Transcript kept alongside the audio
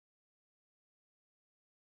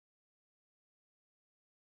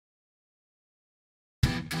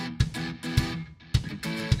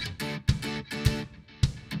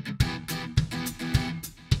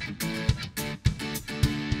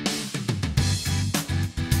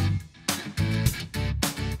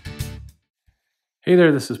Hey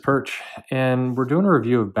there, this is Perch, and we're doing a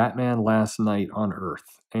review of Batman Last Night on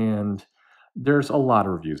Earth. And there's a lot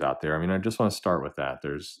of reviews out there. I mean, I just want to start with that.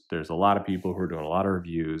 There's a lot of people who are doing a lot of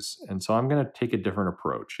reviews, and so I'm going to take a different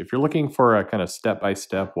approach. If you're looking for a kind of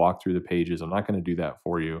step-by-step walk through the pages, I'm not going to do that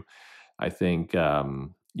for you. I think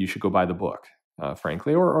you should go buy the book,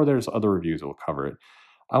 frankly, or there's other reviews that will cover it.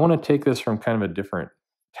 I want to take this from kind of a different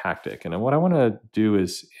tactic, and what I want to do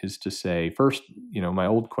is to say first, my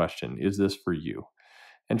old question: is this for you?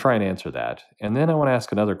 And try and answer that. And then I want to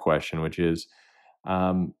ask another question, which is,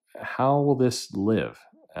 how will this live?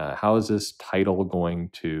 How is this title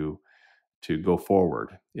going to go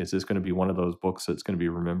forward? Is this going to be one of those books that's going to be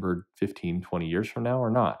remembered 15, 20 years from now or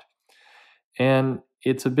not? And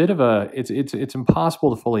it's a bit of it's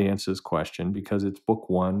impossible to fully answer this question because it's book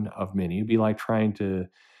one of many. It'd be like trying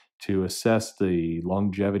to assess the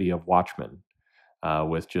longevity of Watchmen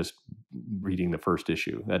with just reading the first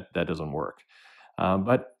issue. That doesn't work.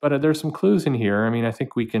 But there's some clues in here. I mean, I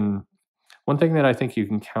think we can. One thing that I think you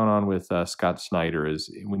can count on with Scott Snyder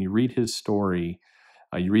is when you read his story,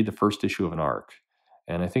 you read the first issue of an arc,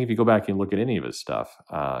 and I think if you go back and look at any of his stuff,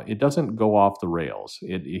 it doesn't go off the rails.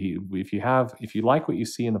 If you like what you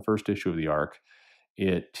see in the first issue of the arc,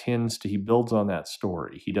 he builds on that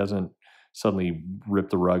story. He doesn't suddenly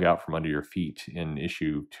rip the rug out from under your feet in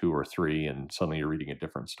issue 2 or 3, and suddenly you're reading a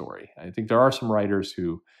different story. I think there are some writers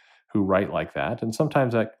who write like that, and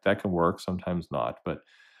sometimes that can work, sometimes not.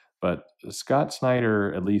 But Scott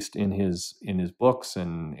Snyder, at least in his books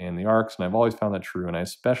and the arcs, and I've always found that true, and I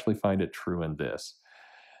especially find it true in this,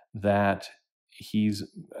 that he's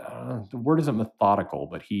the word isn't methodical,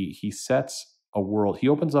 but he sets a world. He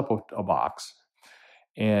opens up a box,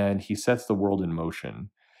 and he sets the world in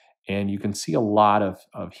motion. And you can see a lot of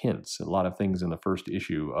hints, a lot of things in the first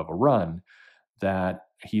issue of a run that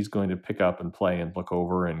he's going to pick up and play and look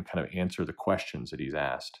over and kind of answer the questions that he's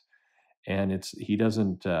asked. And he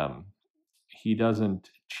doesn't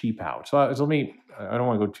cheap out. So let me. I don't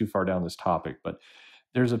want to go too far down this topic, but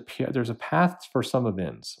there's a path for some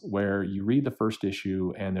events where you read the first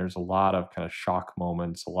issue and there's a lot of kind of shock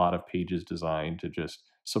moments, a lot of pages designed to just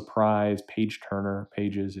surprise page turner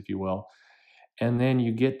pages, if you will. And then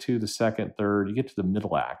you get to the second, third, you get to the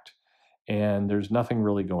middle act, and there's nothing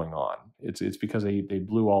really going on. It's because they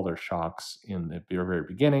blew all their shocks in the very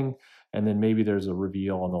beginning, and then maybe there's a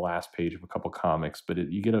reveal on the last page of a couple comics, but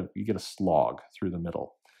you get a slog through the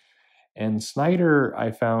middle. And Snyder,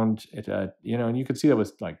 I found it, and you could see that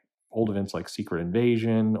with like old events like Secret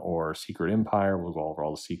Invasion or Secret Empire. We'll go over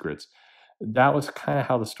all the secrets. That was kind of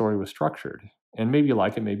how the story was structured. And maybe you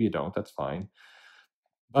like it, maybe you don't. That's fine.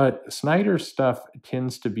 But Snyder's stuff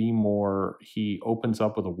tends to be more, he opens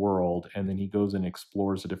up with a world and then he goes and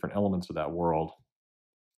explores the different elements of that world.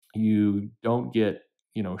 You don't get,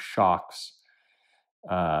 shocks.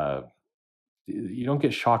 Uh, you don't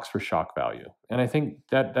get shocks for shock value. And I think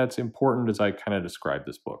that's important as I kind of describe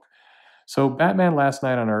this book. So Batman Last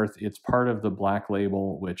Night on Earth, it's part of the Black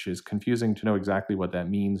Label, which is confusing to know exactly what that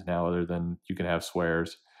means now, other than you can have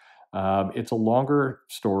swears. It's a longer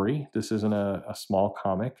story. This isn't a small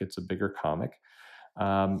comic. It's a bigger comic.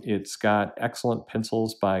 It's got excellent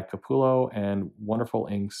pencils by Capullo and wonderful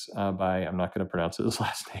inks by, I'm not going to pronounce his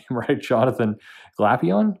last name right, Jonathan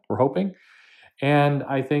Glapion, we're hoping. And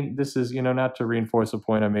I think this is, not to reinforce a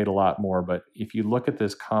point I made a lot more, but if you look at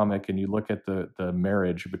this comic and you look at the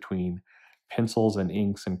marriage between pencils and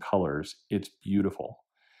inks and colors, it's beautiful.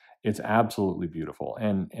 It's absolutely beautiful.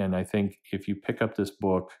 And I think if you pick up this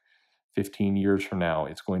book 15 years from now,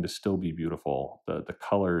 it's going to still be beautiful. The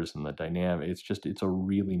colors and the dynamic, it's a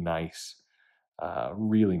really nice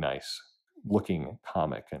looking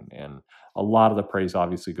comic. And a lot of the praise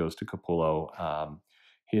obviously goes to Capullo.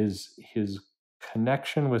 His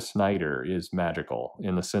connection with Snyder is magical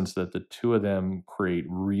in the sense that the two of them create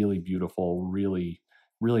really beautiful, really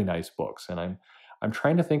nice books. And I'm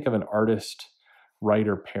trying to think of an artist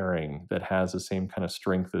writer pairing that has the same kind of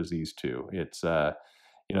strength as these two. It's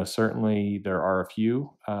certainly there are a few,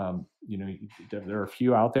 there are a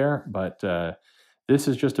few out there, but this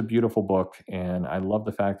is just a beautiful book, and I love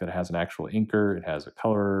the fact that it has an actual inker, it has a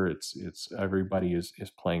colorer, it's everybody is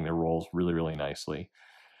playing their roles really nicely.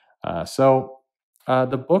 So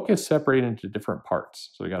the book is separated into different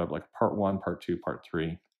parts. So we got like part 1, part 2, part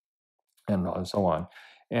 3, and so on.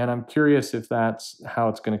 And I'm curious if that's how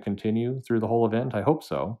it's going to continue through the whole event. I hope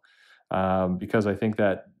so, because I think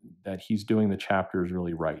that he's doing the chapters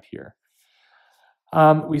really right here.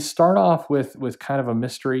 We start off with kind of a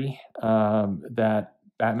mystery that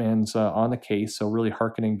Batman's on the case, so really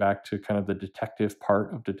hearkening back to kind of the detective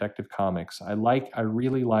part of Detective Comics. I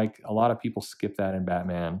really like, a lot of people skip that in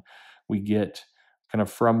Batman. We get kind of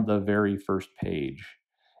from the very first page,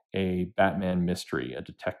 a Batman mystery, a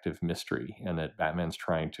detective mystery, and that Batman's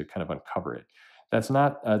trying to kind of uncover it. That's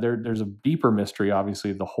not there's a deeper mystery,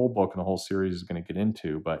 obviously, the whole book and the whole series is going to get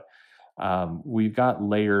into, but we've got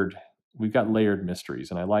layered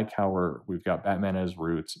mysteries, and I like how we've got Batman at his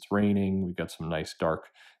roots. It's raining. We've got some nice dark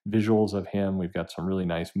visuals of him. We've got some really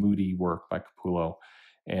nice moody work by Capullo,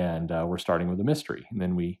 and we're starting with a mystery, and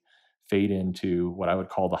then we fade into what I would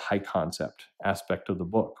call the high concept aspect of the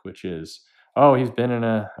book, which is, oh, he's been in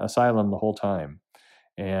a asylum the whole time,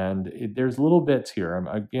 and there's little bits here.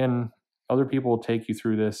 Again, other people will take you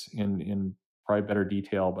through this in probably better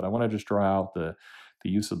detail, but I want to just draw out the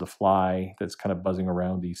use of the fly that's kind of buzzing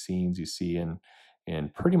around these scenes you see in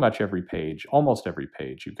pretty much every page, almost every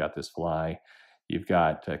page. You've got this fly. You've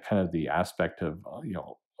got kind of the aspect of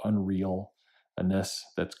unrealness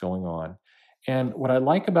that's going on. And what I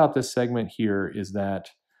like about this segment here is that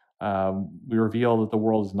we reveal that the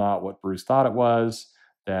world is not what Bruce thought it was,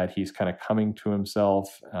 that he's kind of coming to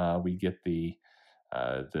himself. We get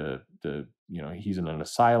he's in an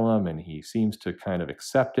asylum and he seems to kind of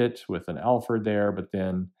accept it with an Alfred there, but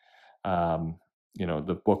then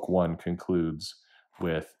the book one concludes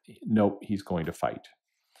with, nope, he's going to fight.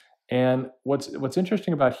 And what's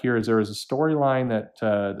interesting about here is there was a storyline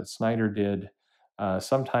that Snyder did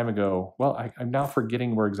some time ago. Well, I'm now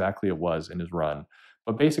forgetting where exactly it was in his run,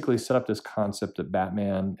 but basically set up this concept that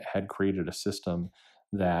Batman had created a system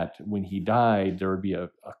that when he died, there would be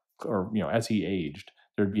as he aged,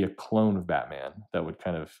 there'd be a clone of Batman that would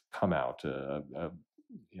kind of come out, a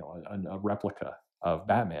replica of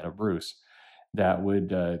Batman, of Bruce, that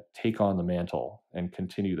would take on the mantle and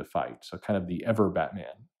continue the fight. So kind of the ever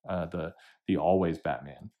Batman, the always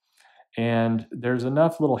Batman. And there's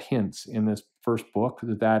enough little hints in this first book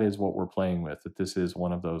that is what we're playing with, that this is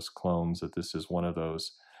one of those clones, that this is one of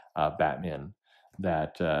those Batmen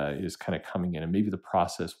that is kind of coming in, and maybe the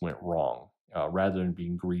process went wrong. Rather than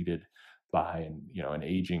being greeted by an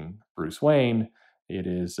aging Bruce Wayne, it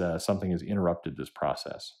is something has interrupted this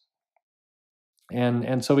process.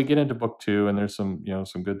 And so we get into book two, and there's some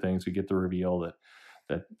good things. We get the reveal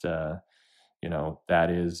that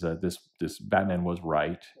is this Batman was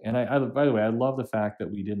right. And I by the way, I love the fact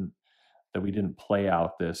that we didn't play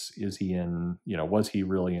out this, is he in, was he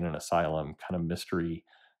really in an asylum kind of mystery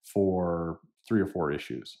for 3 or 4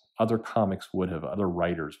 issues. Other comics would have, other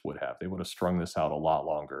writers would have. They would have strung this out a lot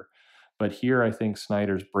longer. But here I think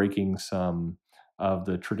Snyder's breaking some of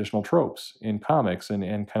the traditional tropes in comics and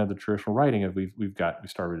kind of the traditional writing of we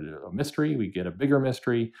started a mystery, we get a bigger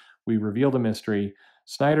mystery, we reveal the mystery.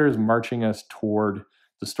 Snyder is marching us toward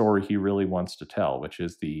the story he really wants to tell, which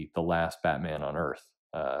is the last Batman on Earth,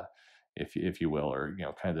 if you will, or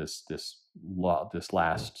kind of this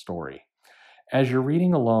last story. As you're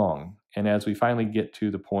reading along, and as we finally get to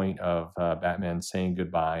the point of Batman saying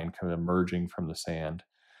goodbye and kind of emerging from the sand,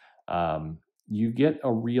 you get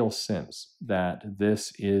a real sense that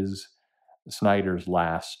this is Snyder's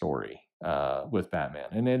last story with Batman.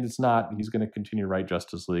 And it's not, he's going to continue to write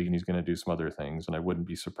Justice League and he's going to do some other things. And I wouldn't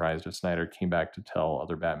be surprised if Snyder came back to tell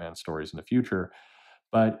other Batman stories in the future.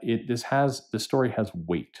 But the story has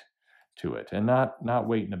weight to it, and not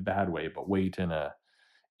weight in a bad way, but weight in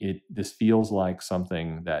this feels like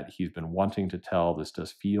something that he's been wanting to tell. This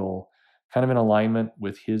does feel kind of in alignment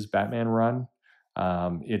with his Batman run.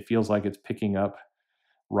 It feels like it's picking up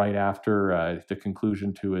right after the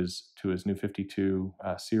conclusion to his New 52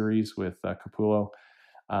 series with Capullo.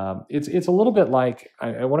 It's a little bit like,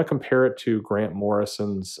 I want to compare it to Grant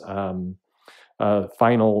Morrison's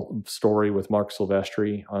final story with Mark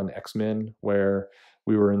Silvestri on X-Men, where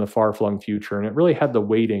we were in the far-flung future, and it really had the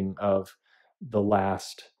weighting of the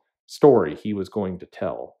last story he was going to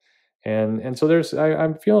tell. And so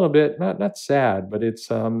I'm feeling a bit not sad, but it's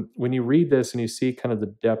when you read this and you see kind of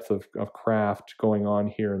the depth of craft going on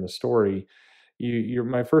here in the story,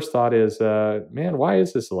 my first thought is, man, why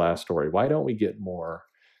is this the last story? Why don't we get more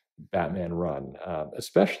Batman run?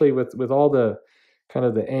 Especially with all the kind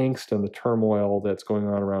of the angst and the turmoil that's going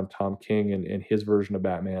on around Tom King and his version of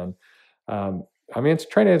Batman. It's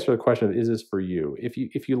trying to answer the question of, is this for you?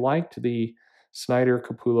 If you liked the Snyder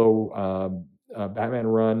Capullo Batman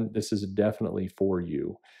run, this is definitely for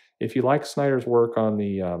you. If you like Snyder's work on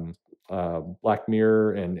the Black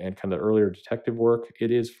Mirror and kind of the earlier detective work,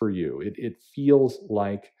 it is for you. It feels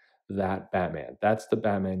like that Batman. That's the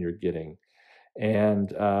Batman you're getting.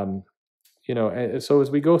 And so as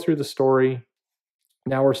we go through the story,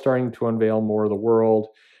 now we're starting to unveil more of the world.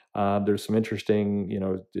 There's some interesting,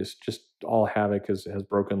 just all havoc has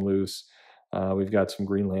broken loose. We've got some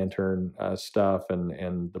Green Lantern stuff,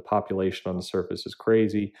 and the population on the surface is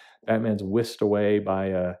crazy. Batman's whisked away by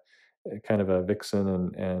a kind of a vixen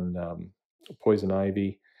and poison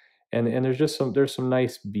ivy, and there's some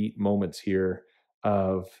nice beat moments here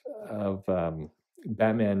of of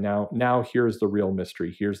Batman. Now here's the real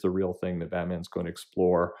mystery. Here's the real thing that Batman's going to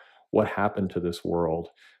explore. What happened to this world?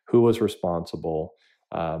 Who was responsible?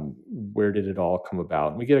 Where did it all come about?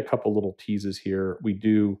 And we get a couple little teases here. We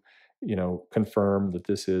do, confirm that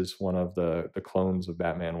this is one of the clones of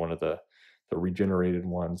Batman, one of the regenerated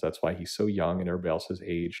ones. That's why he's so young, and everybody else has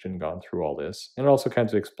aged and gone through all this. And it also kind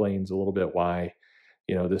of explains a little bit why,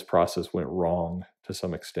 this process went wrong to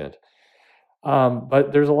some extent.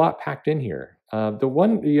 But there's a lot packed in here. The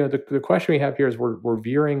one, the question we have here is we're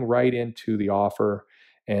veering right into the offer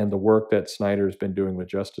and the work that Snyder's been doing with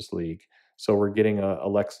Justice League. So we're getting a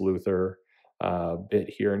Lex Luthor bit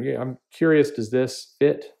here, and I'm curious, does this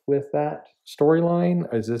fit with that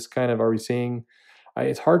storyline? Is this kind of, are we seeing?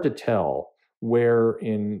 It's hard to tell where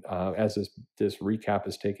in as this recap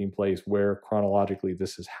is taking place, where chronologically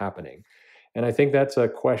this is happening, and I think that's a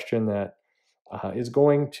question that is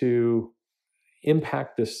going to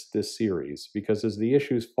impact this series, because as the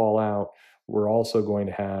issues fall out, we're also going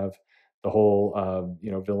to have the whole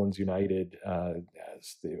Villains United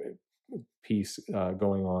piece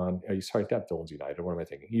going on. Sorry, not Villains United. What am I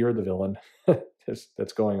thinking? You're the villain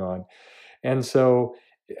that's going on, and so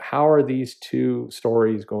how are these two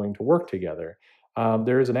stories going to work together?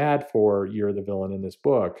 There is an ad for You're the Villain in this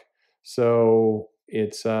book, so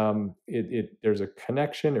it's there's a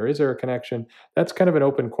connection, or is there a connection? That's kind of an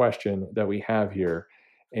open question that we have here,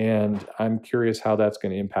 and I'm curious how that's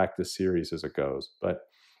going to impact the series as it goes. But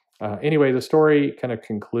anyway, the story kind of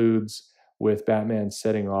concludes with Batman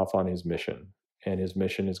setting off on his mission, and his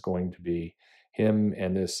mission is going to be him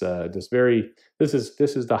and this is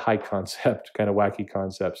the high concept, kind of wacky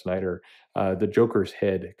concept, Snyder, the Joker's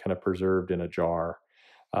head kind of preserved in a jar,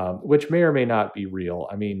 which may or may not be real.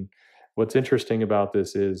 I mean, what's interesting about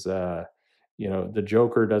this is, the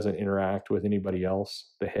Joker doesn't interact with anybody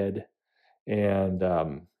else, the head, and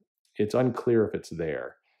it's unclear if it's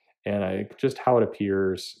there, and just how it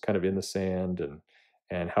appears, kind of in the sand,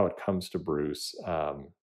 and how it comes to Bruce.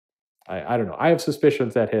 I don't know. I have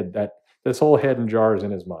suspicions that this whole head in jar is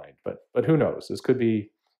in his mind, but who knows? This could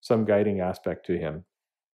be some guiding aspect to him.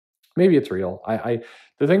 Maybe it's real.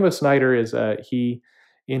 The thing with Snyder is he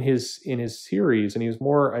in his series, and he was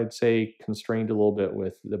more, I'd say, constrained a little bit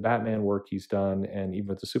with the Batman work he's done, and even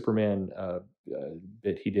with the Superman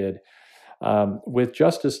bit he did. With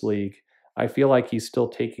Justice League, I feel like he's still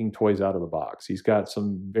taking toys out of the box. He's got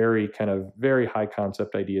some very high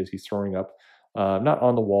concept ideas he's throwing up, not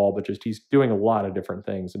on the wall, but just he's doing a lot of different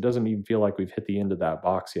things. It doesn't even feel like we've hit the end of that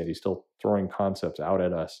box yet. He's still throwing concepts out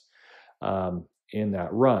at us in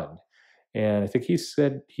that run. And I think he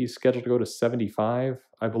said he's scheduled to go to 75,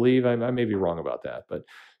 I believe. I may be wrong about that, but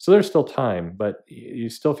so there's still time, but you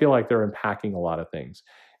still feel like they're unpacking a lot of things.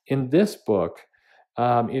 In this book,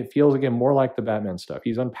 it feels again more like the Batman stuff.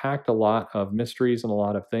 He's unpacked a lot of mysteries and a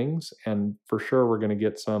lot of things, and for sure we're going to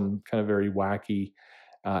get some kind of very wacky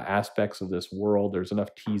aspects of this world. There's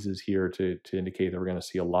enough teases here to indicate that we're going to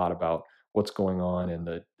see a lot about what's going on in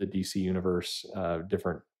the DC universe,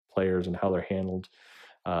 different players and how they're handled.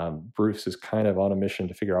 Bruce is kind of on a mission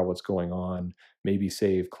to figure out what's going on, maybe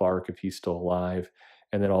save Clark if he's still alive,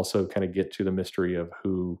 and then also kind of get to the mystery of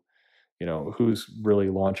who's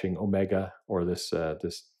really launching Omega, or this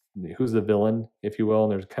who's the villain, if you will.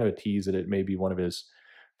 And there's kind of a tease that it may be one of his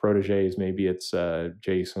proteges. Maybe it's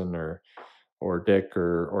Jason or Dick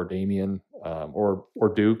or Damien,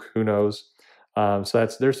 or Duke. Who knows? So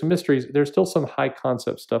there's some mysteries. There's still some high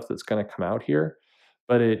concept stuff that's going to come out here,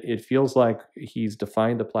 but it feels like he's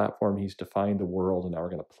defined the platform, he's defined the world, and now we're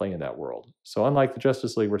going to play in that world. So unlike the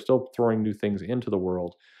Justice League, we're still throwing new things into the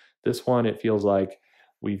world. This one, it feels like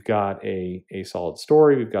we've got a solid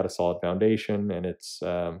story, we've got a solid foundation, and it's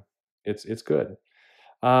good.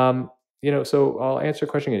 So I'll answer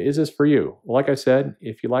the question again. Is this for you? Well, like I said,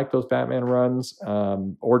 if you like those Batman runs,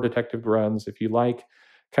 or detective runs, if you like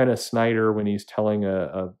kind of Snyder when he's telling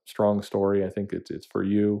a strong story, I think it's for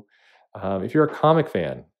you. If you're a comic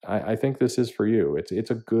fan, I think this is for you.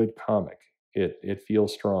 It's a good comic. It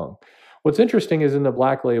feels strong. What's interesting is in the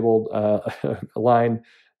black labeled line,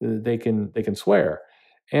 they can swear,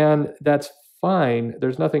 and that's fine.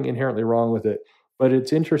 There's nothing inherently wrong with it, but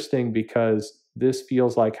it's interesting because this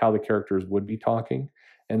feels like how the characters would be talking.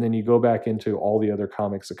 And then you go back into all the other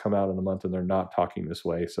comics that come out in the month, and they're not talking this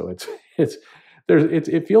way. So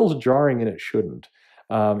it feels jarring, and it shouldn't.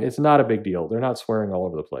 It's not a big deal. They're not swearing all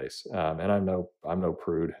over the place, and I'm no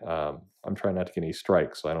prude. I'm trying not to get any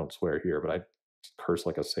strikes, so I don't swear here, but I curse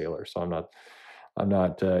like a sailor. So I'm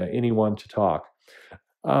not anyone to talk.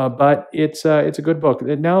 But it's a good book.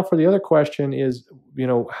 And now for the other question is,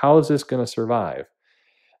 how is this going to survive?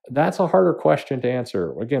 That's a harder question to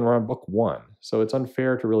answer. Again, we're on book one, so it's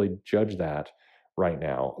unfair to really judge that right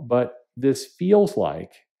now. But this feels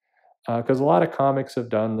like, because a lot of comics have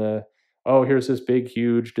done oh, here's this big,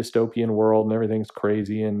 huge dystopian world and everything's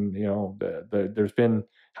crazy, and there's been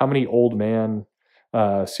how many old man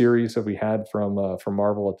series have we had from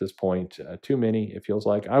Marvel at this point? Too many, it feels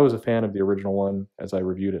like. I was a fan of the original one as I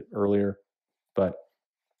reviewed it earlier, but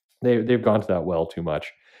they've gone to that well too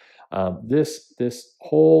much. This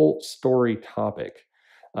whole story topic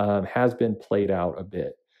has been played out a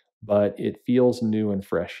bit, but it feels new and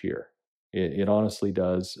fresh here. It honestly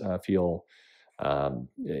does feel.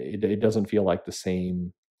 It doesn't feel like the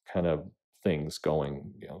same kind of things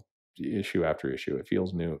going, issue after issue. It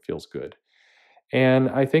feels new. It feels good. And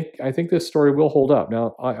I think this story will hold up.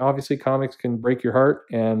 Now, obviously, comics can break your heart,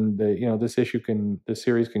 and this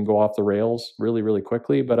series can go off the rails really, really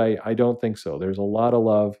quickly. But I don't think so. There's a lot of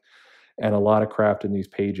love and a lot of craft in these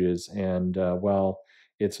pages. And while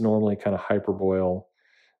it's normally kind of hyperbole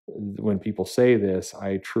when people say this,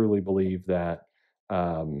 I truly believe that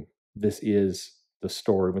this is the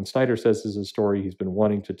story. When Snyder says this is a story he's been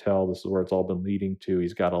wanting to tell, this is where it's all been leading to.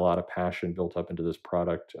 He's got a lot of passion built up into this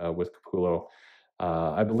product with Capullo.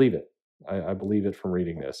 I believe it. I believe it from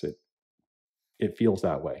reading this. It feels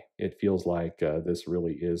that way. It feels like this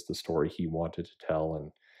really is the story he wanted to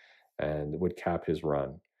tell, and would cap his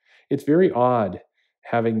run. It's very odd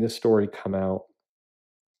having this story come out,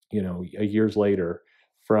 years later,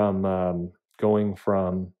 from going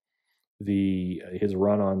from the his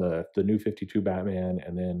run on the New 52 Batman,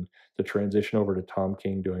 and then the transition over to Tom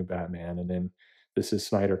King doing Batman, and then this is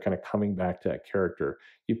Snyder kind of coming back to that character.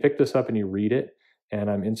 You pick this up and you read it, and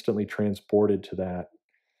I'm instantly transported to that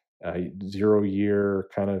 0 year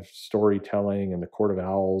kind of storytelling and the Court of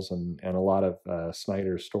Owls, and a lot of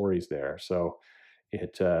Snyder's stories there. So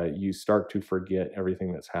you start to forget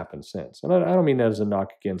everything that's happened since. And I don't mean that as a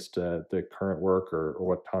knock against the current work or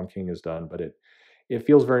what Tom King has done, but it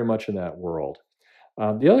feels very much in that world.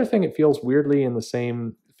 The other thing it feels weirdly in the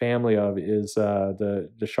same family of is the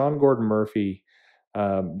Sean Gordon Murphy,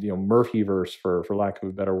 Murphyverse, for lack of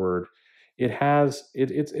a better word.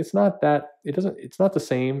 It's not that it's not the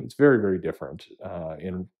same. It's very, very different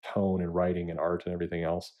in tone and writing and art and everything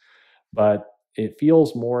else, but it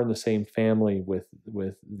feels more in the same family with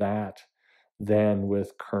that than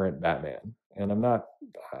with current Batman. And I'm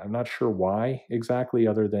not sure why exactly,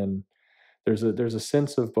 other than there's a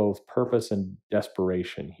sense of both purpose and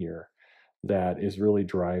desperation here that is really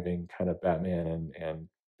driving kind of Batman and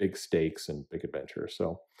big stakes and big adventures.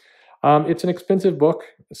 So it's an expensive book.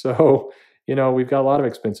 So we've got a lot of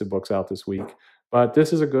expensive books out this week, but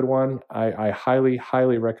this is a good one. I highly,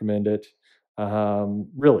 highly recommend it.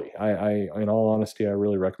 Really, in all honesty, I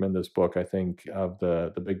really recommend this book. I think of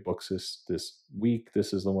the big books this week,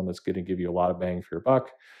 this is the one that's going to give you a lot of bang for your buck,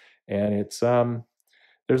 and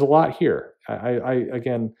there's a lot here.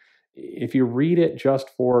 Again, if you read it just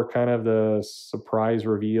for kind of the surprise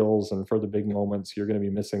reveals and for the big moments, you're going to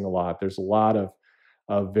be missing a lot. There's a lot of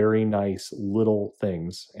very nice little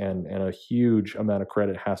things, and a huge amount of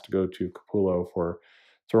credit has to go to Capullo for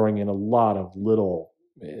throwing in a lot of little,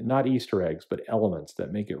 not Easter eggs, but elements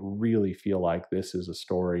that make it really feel like this is a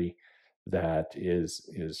story that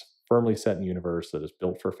is firmly set in the universe, that is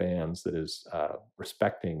built for fans, that is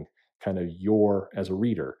respecting kind of as a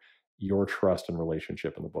reader, your trust and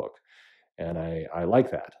relationship in the book. And I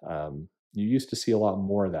like that. You used to see a lot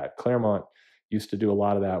more of that. Claremont used to do a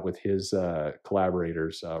lot of that with his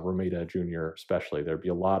collaborators, Romita Jr. especially. There'd be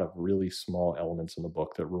a lot of really small elements in the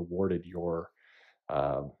book that rewarded you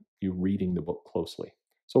reading the book closely.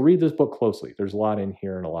 So read this book closely. There's a lot in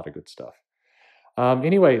here and a lot of good stuff.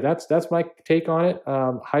 Anyway, that's my take on it.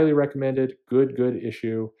 Highly recommended. Good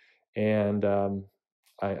issue, and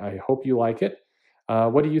I hope you like it.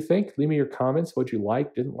 What do you think? Leave me your comments. What you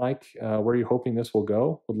like, didn't like, where you're hoping this will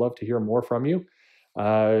go. Would love to hear more from you.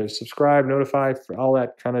 Subscribe, notify, for all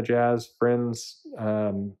that kind of jazz. Friends,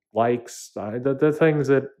 likes, the things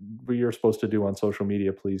that you're supposed to do on social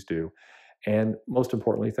media, please do. And most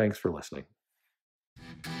importantly, thanks for listening.